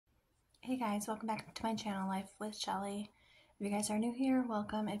Hey guys, welcome back to my channel, Life with Shelly. If you guys are new here,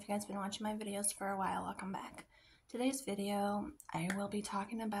 welcome. If you guys have been watching my videos for a while, welcome back. Today's video, I will be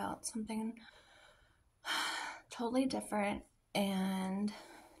talking about something totally different, and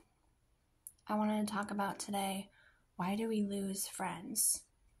I wanted to talk about today, why do we lose friends?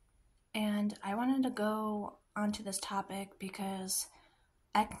 And I wanted to go onto this topic because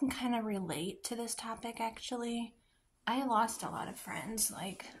I can kind of relate to this topic actually. I lost a lot of friends,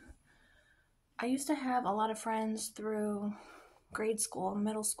 I used to have a lot of friends through grade school,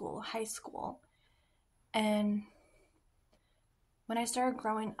 middle school, high school. And when I started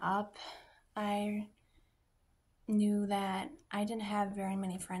growing up, I knew that I didn't have very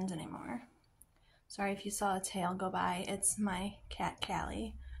many friends anymore. Sorry if you saw a tail go by. It's my cat,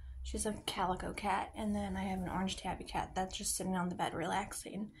 Callie. She's a calico cat. And then I have an orange tabby cat that's just sitting on the bed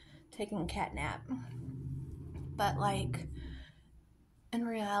relaxing, taking a cat nap. But in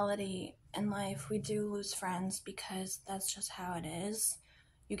reality, in life, we do lose friends because that's just how it is.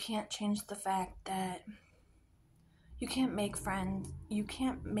 You can't change the fact that you can't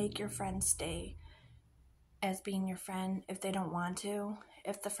make your friends stay as being your friend if they don't want to.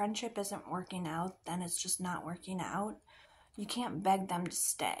 If the friendship isn't working out, then it's just not working out. You can't beg them to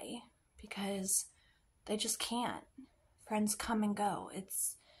stay because they just can't. Friends come and go.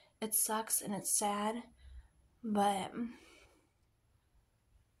 It sucks and it's sad, but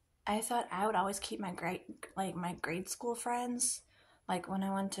I thought I would always keep my grade school friends. Like when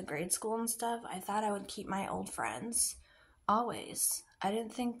I went to grade school and stuff, I thought I would keep my old friends. Always. I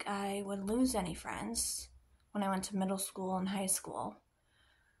didn't think I would lose any friends when I went to middle school and high school.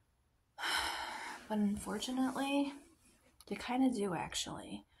 But unfortunately, you kind of do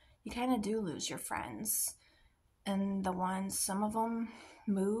actually. You kind of do lose your friends. And some of them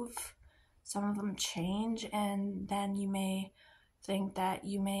move, some of them change, and then you may think that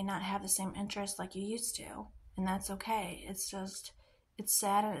you may not have the same interest like you used to, and that's okay. It's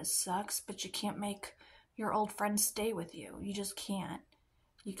sad and it sucks, but you can't make your old friends stay with you. You just can't.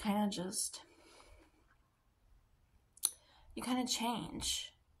 You kind of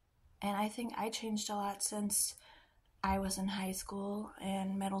change. And I think I changed a lot since I was in high school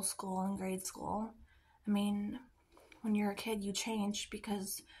and middle school and grade school. I mean, when you're a kid, you change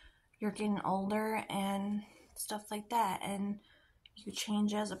because you're getting older and stuff like that, and you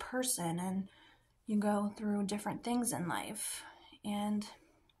change as a person and you go through different things in life. And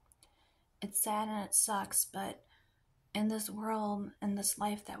it's sad and it sucks, but in this world, in this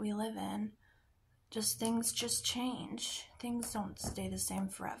life that we live in, things just change. Things don't stay the same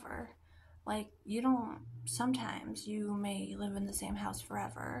forever. Sometimes you may live in the same house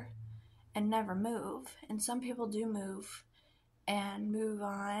forever and never move. And some people do move and move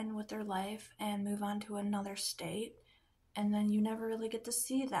on with their life and move on to another state, and then you never really get to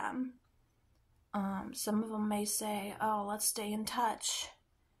see them. Some of them may say, oh, let's stay in touch,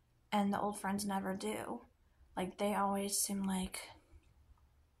 and the old friends never do. They always seem like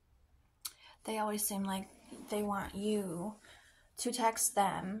they want you to text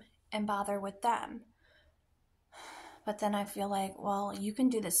them and bother with them. But then I feel like, well, you can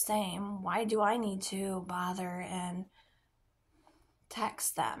do the same. Why do I need to bother and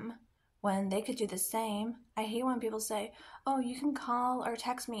text them when they could do the same? I hate when people say, oh, you can call or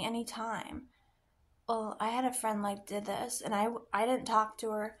text me anytime. Well, I had a friend did this, and I didn't talk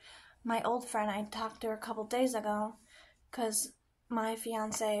to her. My old friend, I talked to her a couple days ago because my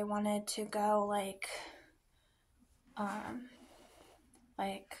fiance wanted to go I'm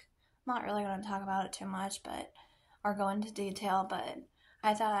not really going to talk about it too much, or go into detail, but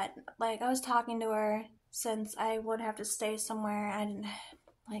I thought, I was talking to her since I would have to stay somewhere.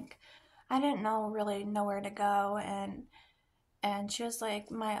 I didn't really know where to go, and she was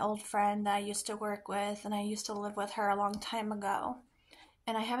my old friend that I used to work with, and I used to live with her a long time ago,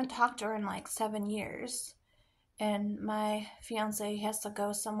 and I haven't talked to her in 7 years, and my fiance has to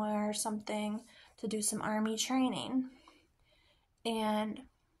go somewhere or something to do some army training, and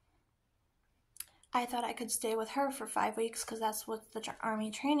I thought I could stay with her for 5 weeks because that's what the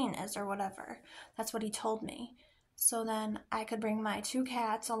army training is or whatever. That's what he told me. So then I could bring my 2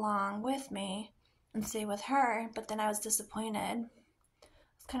 cats along with me and stay with her, but then I was disappointed. I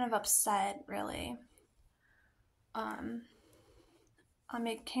was kind of upset, really.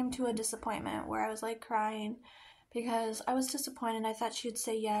 It came to a disappointment where I was crying because I was disappointed. I thought she'd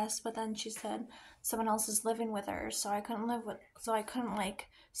say yes, but then she said someone else is living with her, so I couldn't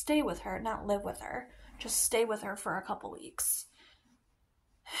stay with her, not live with her, just stay with her for a couple weeks.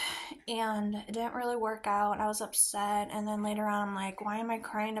 And it didn't really work out. I was upset, and then later on I'm why am I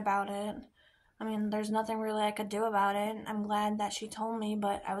crying about it? I mean, there's nothing really I could do about it. I'm glad that she told me,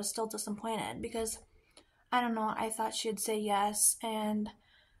 but I was still disappointed because I don't know, I thought she'd say yes, and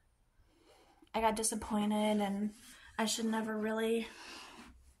I got disappointed, and I should never really.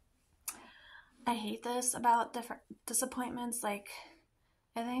 I hate this about different disappointments. Like,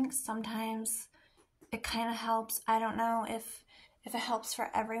 I think sometimes it kind of helps. I don't know if it helps for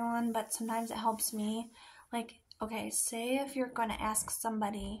everyone, but sometimes it helps me. Like, okay, say if you're going to ask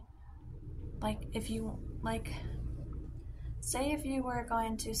somebody, like if you like say if you were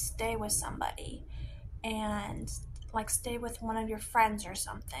going to stay with somebody and like stay with one of your friends or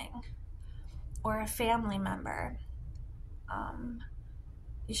something or a family member, um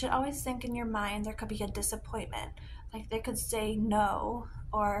you should always think in your mind there could be a disappointment. Like they could say no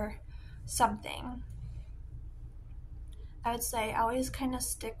or something. I would say always kind of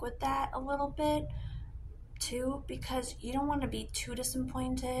stick with that a little bit too, because you don't want to be too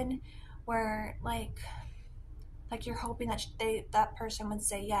disappointed where like you're hoping that that person would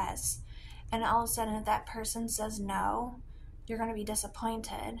say yes, and all of a sudden if that person says no, you're going to be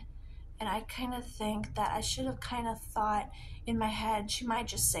disappointed. And I kind of think that I should have kind of thought in my head she might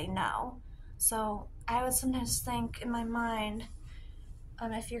just say no. So I would sometimes think in my mind,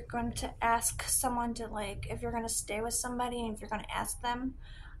 if you're going to ask someone to, like, if you're going to stay with somebody and if you're going to ask them,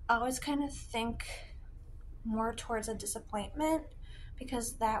 I always kind of think more towards a disappointment,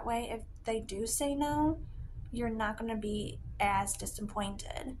 because that way if they do say no, you're not going to be as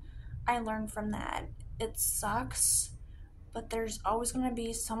disappointed. I learned from that. It sucks, but there's always going to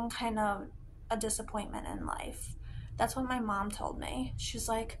be some kind of a disappointment in life. That's what my mom told me. She's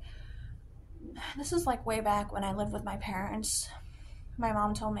like, this is like way back when I lived with my parents. My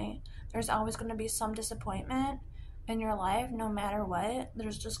mom told me there's always going to be some disappointment in your life, no matter what.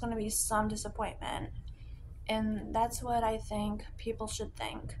 There's just going to be some disappointment. And that's what I think people should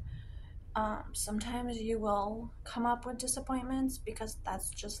think. Sometimes you will come up with disappointments because that's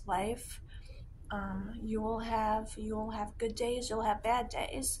just life. You will have good days, you'll have bad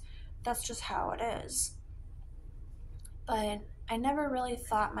days. That's just how it is. But I never really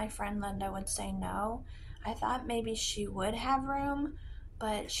thought my friend Linda would say no. I thought maybe she would have room,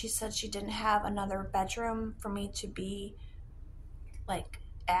 but she said she didn't have another bedroom for me to be like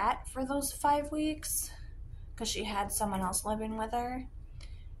at for those 5 weeks because she had someone else living with her,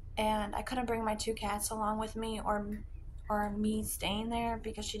 and I couldn't bring my 2 cats along with me or me staying there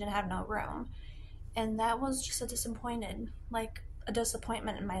because she didn't have no room. And that was just a disappointment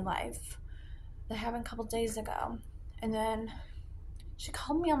in my life that happened a couple days ago. And then she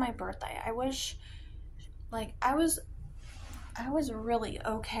called me on my birthday. I wish, like, I was really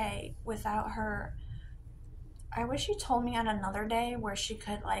okay without her. I wish she told me on another day where she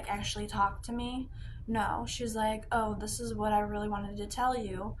could like actually talk to me. No, she's like, oh, this is what I really wanted to tell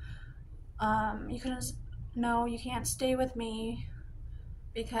you. You couldn't. No, you can't stay with me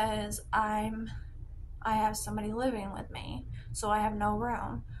because I have somebody living with me, so I have no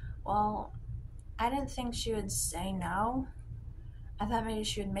room. Well, I didn't think she would say no. I thought maybe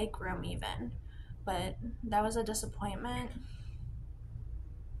she would make room even, but that was a disappointment.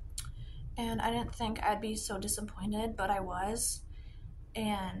 And I didn't think I'd be so disappointed, but I was.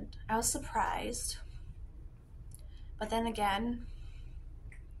 And I was surprised. But then again,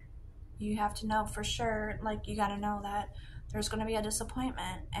 you have to know for sure, like, you gotta know that there's gonna be a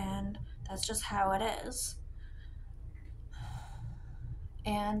disappointment, and that's just how it is.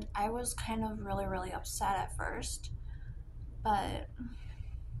 And I was kind of really, really upset at first, but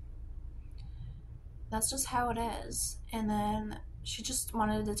that's just how it is. And then she just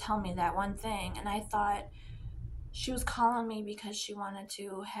wanted to tell me that one thing, and I thought she was calling me because she wanted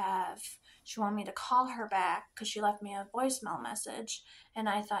me to call her back because she left me a voicemail message, and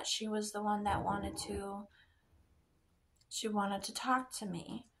I thought she was the one that wanted to talk to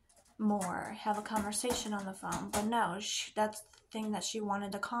me more, have a conversation on the phone. But no, that's the thing that she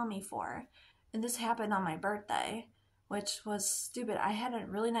wanted to call me for. And this happened on my birthday, which was stupid. I had a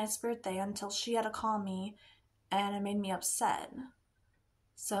really nice birthday until she had to call me, and it made me upset.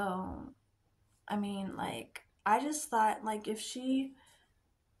 So, I mean, like, I just thought, like, to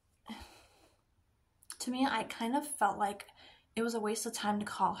me, I kind of felt like it was a waste of time to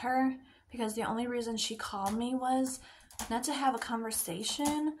call her, because the only reason she called me was not to have a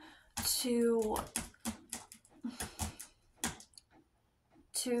conversation, to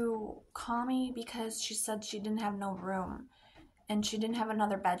call me because she said she didn't have no room, and she didn't have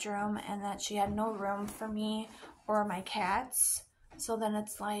another bedroom, and that she had no room for me or my cats. So then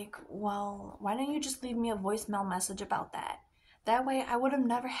it's like, well, why don't you just leave me a voicemail message about that? That way I would have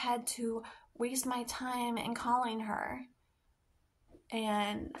never had to waste my time in calling her.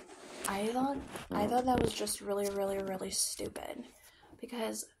 And I thought that was just really, really, really stupid,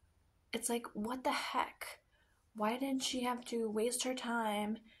 because it's like, what the heck? Why did she have to waste her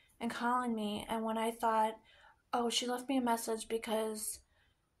time in calling me? And when I thought, oh, she left me a message because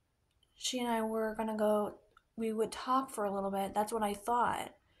she and I were gonna go, we would talk for a little bit. That's what I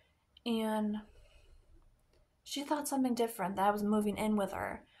thought. And she thought something different, that I was moving in with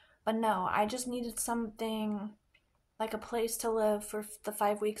her. But no, I just needed something like a place to live for the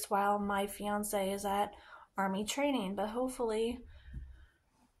 5 weeks while my fiance is at army training. But hopefully,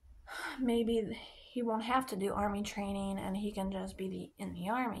 maybe he won't have to do army training and he can just be in the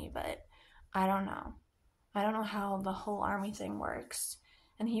army. But I don't know. I don't know how the whole army thing works.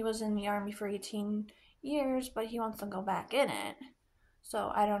 And he was in the army for 18 years, but he wants to go back in it.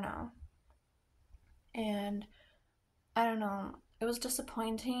 So I don't know. And I don't know. It was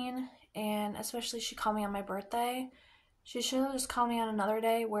disappointing, and especially she called me on my birthday. She should have just called me on another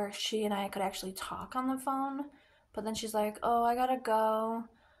day where she and I could actually talk on the phone. But then she's like, "Oh, I gotta go.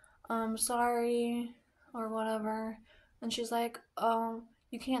 Sorry," or whatever. And she's like, "Oh,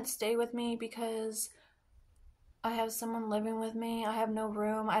 you can't stay with me because I have someone living with me. I have no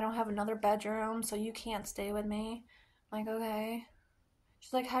room. I don't have another bedroom, so you can't stay with me." I'm like, okay.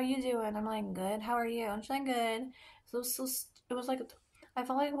 She's like, "How you doing?" I'm like, "Good. How are you?" And she's like, "Good." It was like, I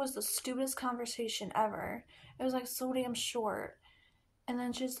felt like it was the stupidest conversation ever. It was like so damn short. And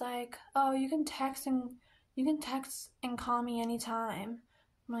then she's like, "Oh, you can text and call me anytime."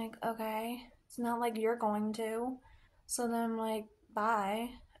 I'm like, "Okay." It's not like you're going to. So then I'm like, "Bye."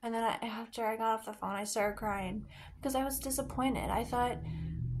 And then after I got off the phone, I started crying because I was disappointed. I thought,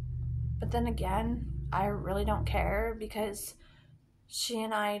 but then again, I really don't care because she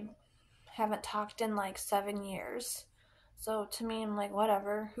and I haven't talked in like 7 years. So to me, I'm like,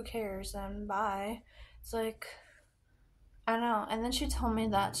 whatever, who cares? And bye. It's like, I don't know. And then she told me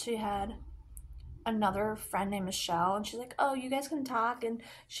that she had another friend named Michelle, and she's like, "Oh, you guys can talk, and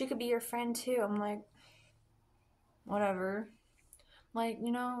she could be your friend too." I'm like, whatever. Like,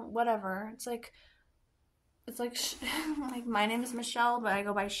 whatever. It's like, like my name is Michelle, but I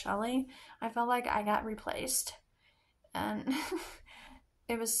go by Shelly. I felt like I got replaced, and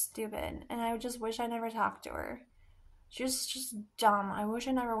it was stupid. And I just wish I never talked to her. She was just dumb. I wish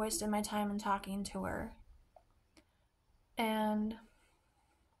I never wasted my time in talking to her. And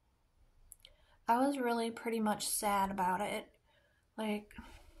I was really pretty much sad about it. Like,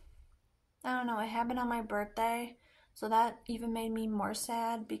 I don't know, it happened on my birthday, so that even made me more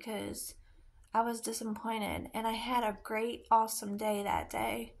sad because I was disappointed. And I had a great, awesome day that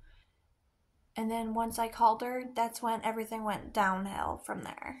day. And then once I called her, that's when everything went downhill from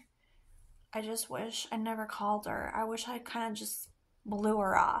there. I just wish I never called her. I wish I kind of just blew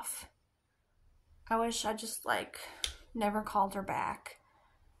her off. I wish I just, never called her back.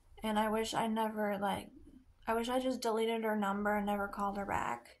 And I wish I never, I wish I just deleted her number and never called her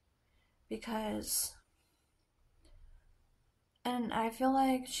back. Because, and I feel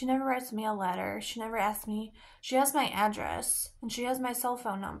like she never writes me a letter. She never asks me, she has my address and she has my cell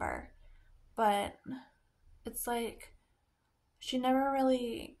phone number. But it's like, she never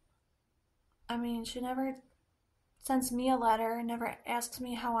really, she never sends me a letter, never asks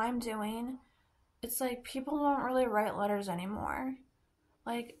me how I'm doing. It's like, people don't really write letters anymore.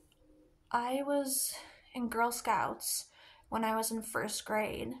 Like, I was in Girl Scouts when I was in first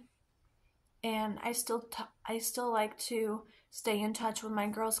grade, and I still like to stay in touch with my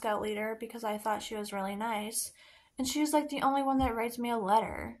Girl Scout leader because I thought she was really nice, and she's like the only one that writes me a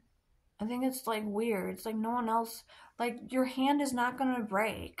letter. I think it's like weird. It's like no one else. Like, your hand is not gonna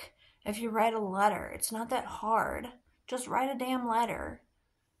break if you write a letter. It's not that hard. Just write a damn letter.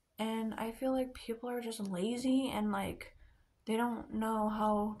 And I feel like people are just lazy and they don't know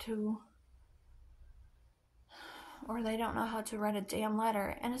how to, or they don't know how to write a damn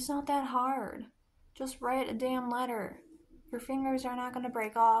letter. And it's not that hard. Just write a damn letter. Your fingers are not going to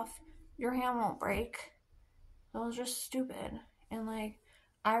break off. Your hand won't break. It was just stupid. And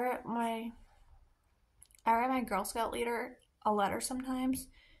I write my Girl Scout leader a letter sometimes.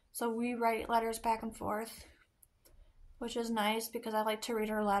 So we write letters back and forth, which is nice because I like to read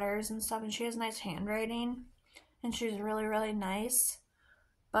her letters and stuff. And she has nice handwriting. And she's really, really nice.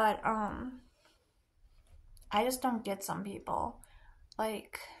 But, I just don't get some people.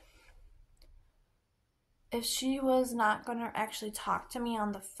 Like, if she was not gonna actually talk to me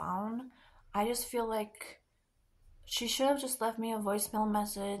on the phone, I just feel like she should have just left me a voicemail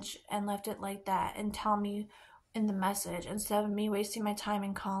message and left it like that and tell me in the message instead of me wasting my time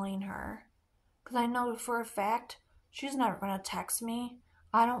and calling her. Because I know for a fact she's never gonna text me.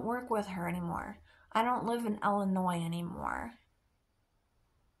 I don't work with her anymore. I don't live in Illinois anymore.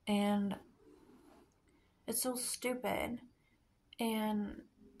 And it's so stupid. And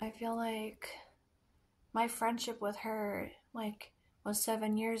I feel like my friendship with her, like, was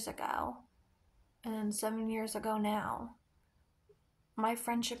 7 years ago. And 7 years ago now, my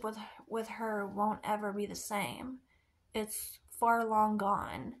friendship with her won't ever be the same. It's far long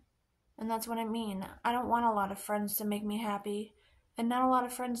gone. And that's what I mean. I don't want a lot of friends to make me happy, and not a lot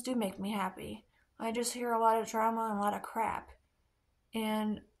of friends do make me happy. I just hear a lot of drama and a lot of crap.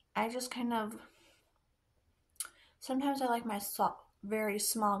 And I just kind of sometimes I like my very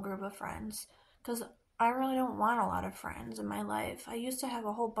small group of friends cuz I really don't want a lot of friends in my life. I used to have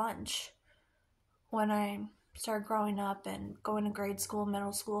a whole bunch when I started growing up and going to grade school,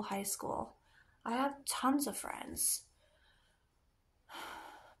 middle school, high school. I had tons of friends.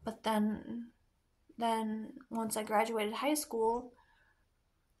 But then once I graduated high school,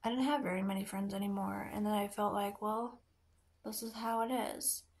 I didn't have very many friends anymore. And then I felt like, well, this is how it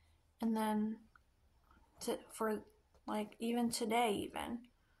is. And then for like even today, even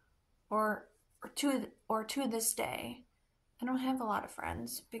or to this day, I don't have a lot of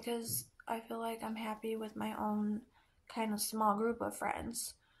friends because I feel like I'm happy with my own kind of small group of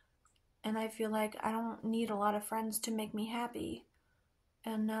friends. And I feel like I don't need a lot of friends to make me happy.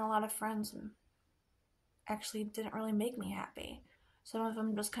 And not a lot of friends actually didn't really make me happy. Some of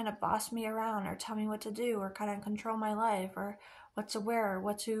them just kind of boss me around or tell me what to do or kind of control my life or what to wear,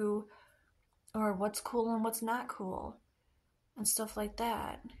 or what's cool and what's not cool and stuff like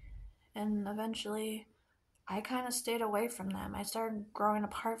that. And eventually I kind of stayed away from them. I started growing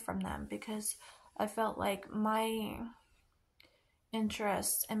apart from them because I felt like my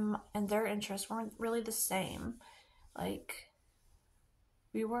interests and their interests weren't really the same. Like,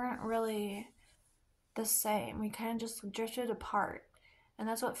 we weren't really the same. We kind of just drifted apart. And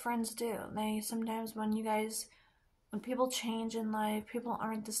that's what friends do. They sometimes, when people change in life, people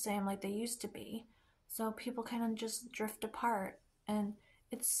aren't the same like they used to be. So people kind of just drift apart. And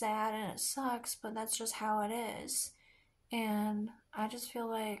it's sad and it sucks, but that's just how it is. And I just feel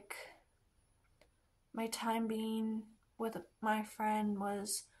like my time being with my friend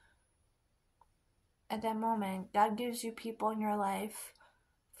was at that moment. God gives you people in your life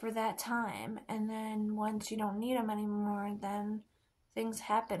for that time, and then once you don't need them anymore, then things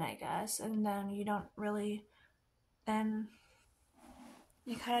happen, I guess, and then you don't really, then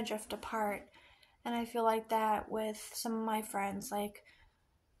you kind of drift apart. And I feel like that with some of my friends. Like,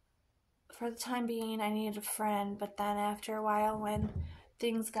 for the time being, I needed a friend, but then after a while, when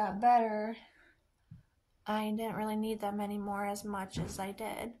things got better, I didn't really need them anymore as much as I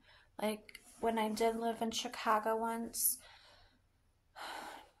did. Like, when I did live in Chicago once,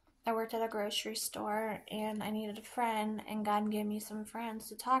 I worked at a grocery store and I needed a friend, and God gave me some friends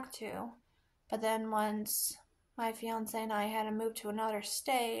to talk to. But then once my fiance and I had to move to another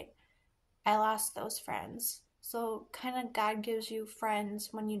state, I lost those friends. So, kind of, God gives you friends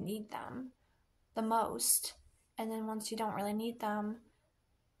when you need them the most. And then once you don't really need them,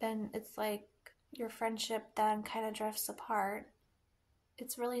 then it's like your friendship then kind of drifts apart.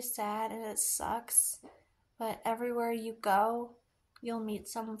 It's really sad and it sucks. But everywhere you go, you'll meet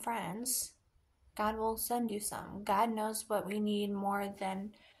some friends. God will send you some. God knows what we need more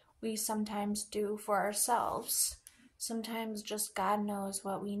than we sometimes do for ourselves. Sometimes just God knows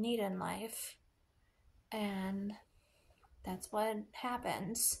what we need in life. And that's what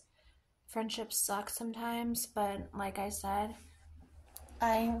happens. Friendships suck sometimes, but like I said,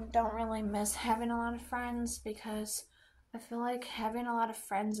 I don't really miss having a lot of friends because I feel like having a lot of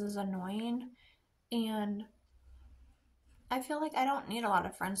friends is annoying, and I feel like I don't need a lot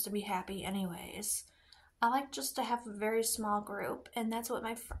of friends to be happy anyways. I like just to have a very small group, and that's what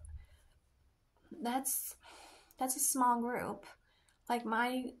that's a small group. Like,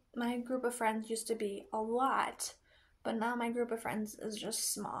 my group of friends used to be a lot, but now my group of friends is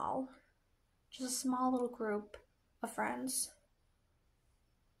just small. Just a small little group of friends.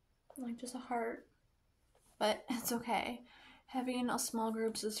 Like, just a heart. But it's okay. Having a small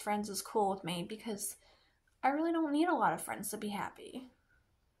group as friends is cool with me because I really don't need a lot of friends to be happy.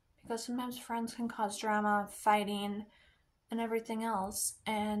 Because sometimes friends can cause drama, fighting, and everything else,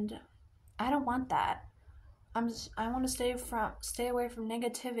 and I don't want that. I want to stay away from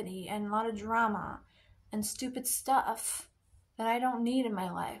negativity and a lot of drama and stupid stuff that I don't need in my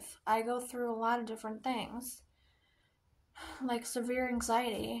life. I go through a lot of different things, like severe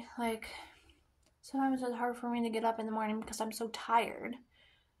anxiety. Like, sometimes it's hard for me to get up in the morning because I'm so tired.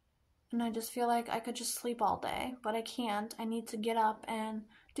 And I just feel like I could just sleep all day, but I can't. I need to get up and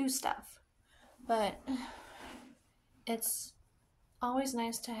do stuff. But it's always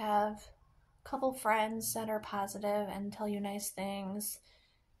nice to have a couple friends that are positive and tell you nice things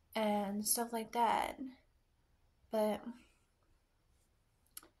and stuff like that. But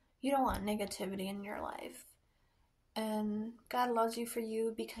you don't want negativity in your life. And God loves you for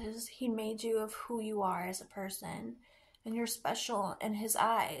you because He made you of who you are as a person. And you're special in His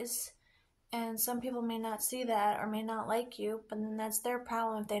eyes. And some people may not see that or may not like you, but then that's their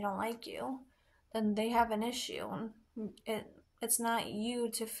problem if they don't like you. Then they have an issue. It's not you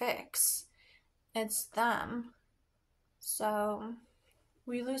to fix. It's them. So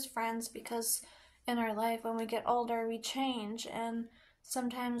we lose friends because in our life when we get older we change, and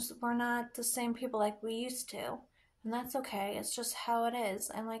sometimes we're not the same people like we used to. And that's okay. It's just how it is.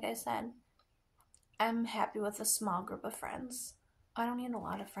 And like I said, I'm happy with a small group of friends. I don't need a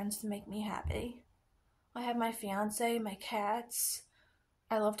lot of friends to make me happy. I have my fiance, my cats.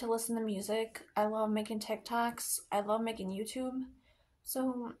 I love to listen to music. I love making TikToks. I love making YouTube.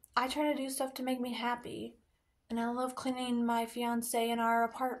 So I try to do stuff to make me happy. And I love cleaning my fiance in our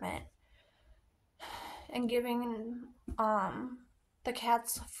apartment and giving the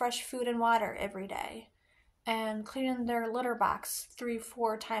cats fresh food and water every day and cleaning their litter box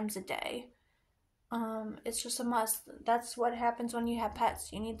 3-4 times a day. It's just a must. That's what happens when you have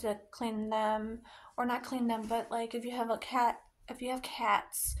pets. You need to clean them, or not clean them, but like if you have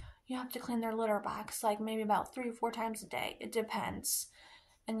cats, you have to clean their litter box like maybe about 3 or 4 times a day. It depends.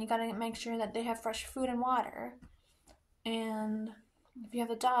 And you gotta make sure that they have fresh food and water. And if you have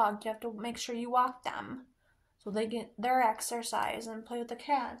a dog, you have to make sure you walk them so they get their exercise, and play with the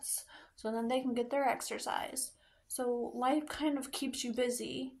cats so then they can get their exercise. So life kind of keeps you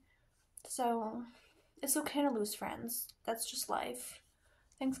busy. So it's okay to lose friends. That's just life.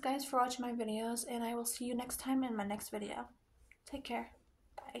 Thanks guys for watching my videos, and I will see you next time in my next video. Take care.